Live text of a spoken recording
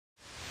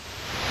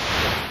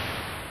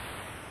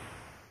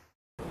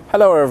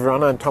Hello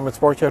everyone, I'm Thomas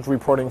Borchert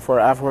reporting for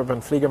AVweb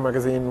and Flieger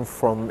magazine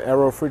from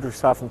Aero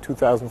Friedrichshafen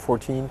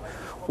 2014.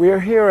 We are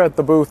here at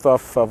the booth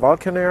of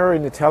Vulcanair,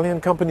 an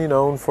Italian company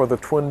known for the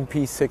twin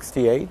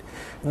P68.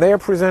 And they are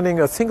presenting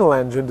a single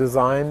engine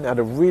design at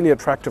a really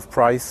attractive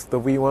price. The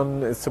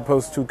V1 is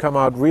supposed to come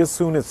out real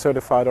soon. It's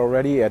certified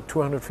already at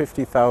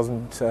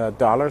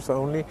 $250,000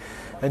 only.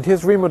 And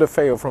here's Remo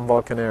from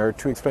Vulcanair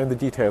to explain the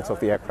details of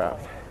the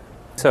aircraft.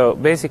 So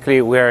basically,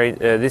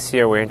 this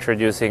year we're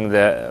introducing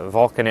the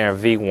Vulcanair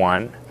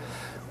V1,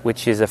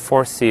 which is a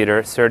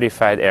four-seater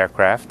certified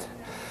aircraft.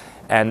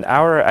 And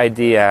our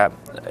idea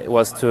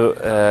was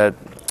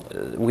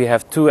we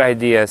have two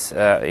ideas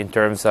in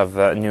terms of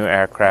new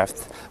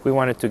aircraft. We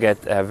wanted to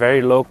get a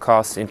very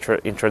low-cost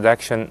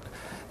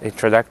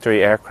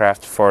introductory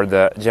aircraft for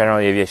the general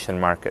aviation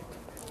market.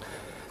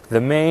 The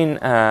main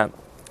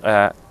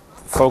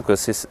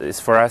focus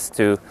is for us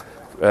to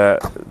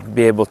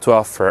be able to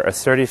offer a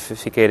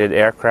certificated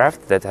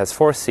aircraft that has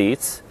four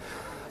seats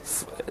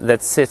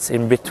that sits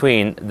in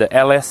between the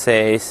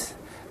LSAs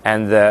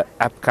and the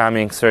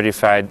upcoming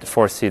certified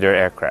four-seater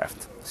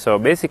aircraft. So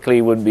basically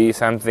it would be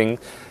something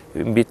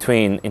in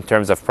between in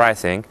terms of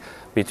pricing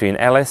between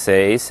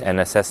LSAs and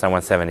a Cessna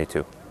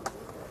 172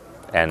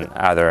 and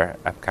other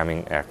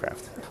upcoming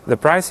aircraft. The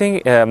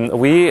pricing,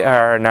 we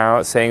are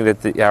now saying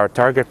that our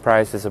target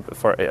price is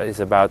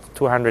about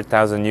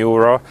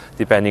 €200,000,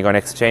 depending on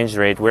exchange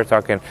rate. We're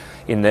talking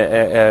in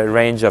the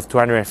range of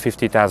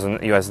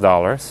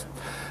 $250,000.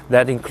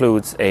 That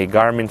includes a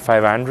Garmin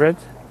 500.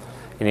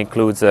 It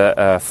includes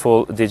a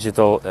full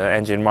digital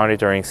engine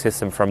monitoring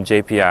system from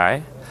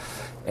JPI,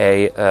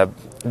 a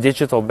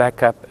digital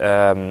backup,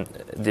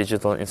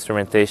 digital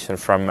instrumentation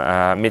from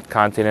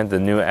Mid-Continent, the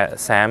new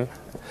SAM,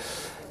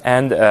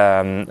 and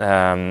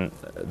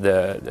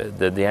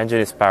the engine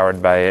is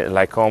powered by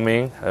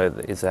Lycoming.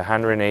 It's a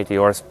 180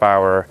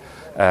 horsepower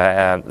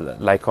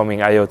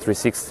Lycoming IO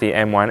 360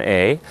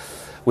 M1A,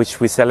 which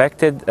we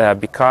selected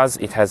because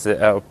it has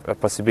a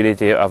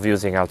possibility of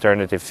using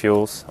alternative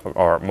fuels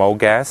or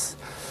MoGas.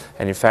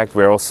 And in fact,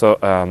 we're also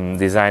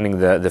designing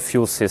the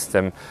fuel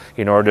system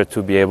in order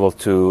to be able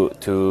to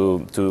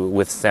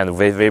withstand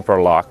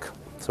vapor lock.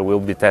 So we'll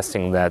be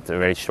testing that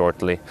very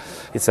shortly.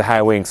 It's a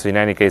high wing, so in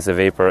any case the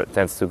vapor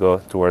tends to go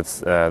towards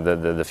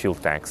the fuel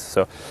tanks.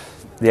 So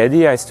the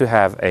idea is to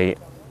have a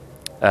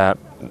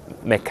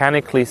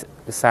mechanically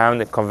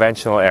sound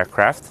conventional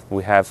aircraft.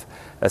 We have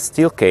a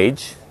steel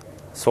cage,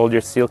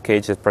 soldered steel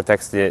cage that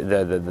protects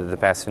the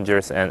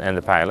passengers and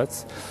the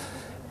pilots.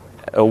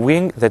 A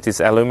wing that is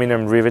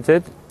aluminum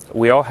riveted.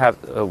 We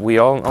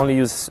only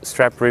use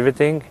strap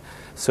riveting.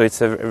 So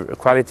it's a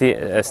quality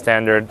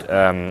standard,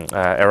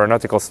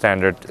 aeronautical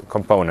standard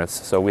components.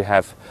 So we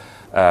have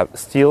a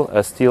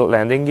steel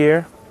landing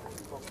gear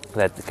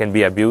that can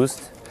be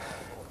abused,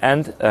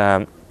 and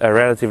a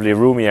relatively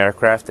roomy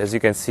aircraft. As you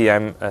can see,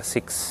 I'm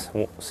 6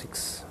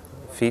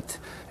 feet,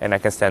 and I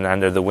can stand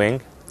under the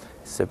wing.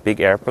 It's a big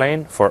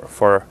airplane for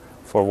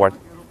what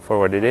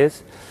it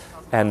is,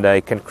 and I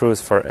can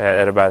cruise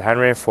at about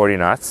 140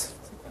 knots.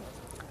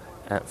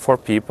 4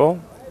 people,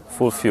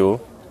 full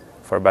fuel,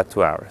 for about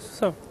 2 hours.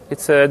 So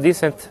it's a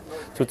decent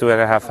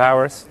 2.5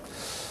 hours.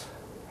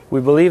 We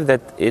believe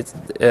that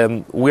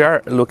we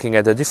are looking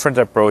at a different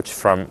approach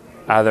from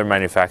other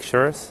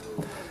manufacturers,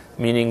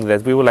 meaning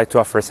that we would like to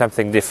offer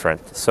something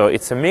different. So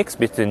it's a mix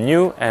between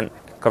new and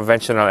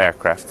conventional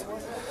aircraft.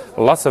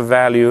 Lots of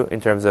value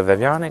in terms of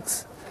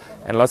avionics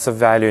and lots of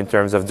value in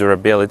terms of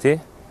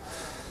durability.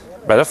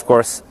 But of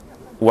course,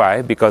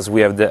 why? Because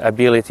we have the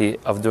ability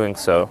of doing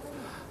so,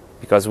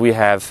 because we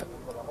have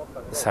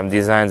some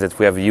designs that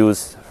we have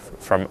used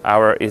from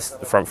our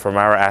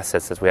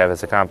assets that we have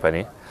as a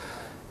company,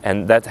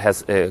 and that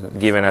has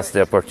given us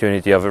the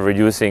opportunity of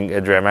reducing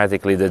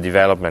dramatically the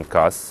development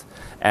costs,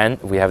 and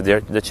we have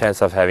the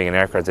chance of having an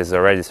aircraft that is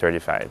already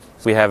certified.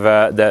 We have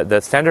the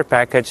standard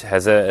package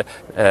has a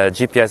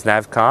GPS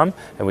NavCom,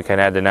 and we can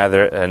add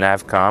another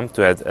NavCom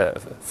to add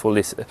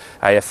fully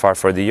IFR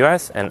for the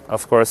US, and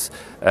of course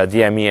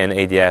DME and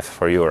ADF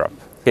for Europe.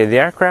 Okay, the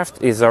aircraft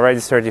is already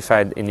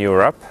certified in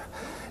Europe.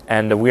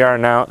 And we are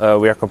now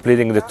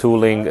completing the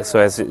tooling. So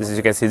as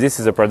you can see, this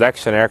is a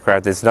production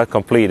aircraft. It's not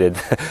completed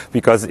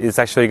because it's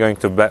actually going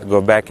to go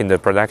back in the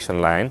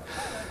production line.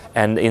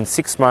 And in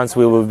 6 months,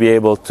 we will be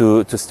able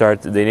to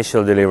start the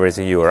initial deliveries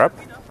in Europe.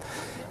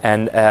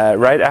 And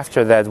right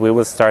after that, we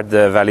will start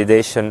the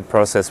validation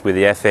process with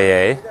the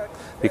FAA,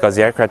 because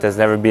the aircraft has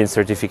never been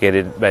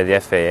certificated by the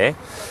FAA,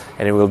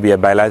 and it will be a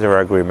bilateral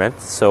agreement.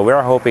 So we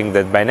are hoping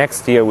that by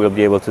next year, we'll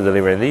be able to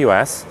deliver in the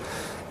US.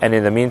 And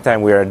in the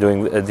meantime, we are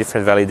doing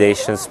different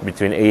validations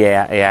between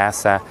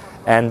EASA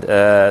and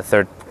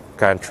third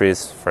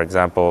countries, for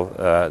example,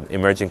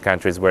 emerging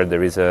countries where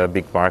there is a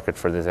big market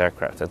for this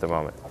aircraft at the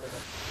moment.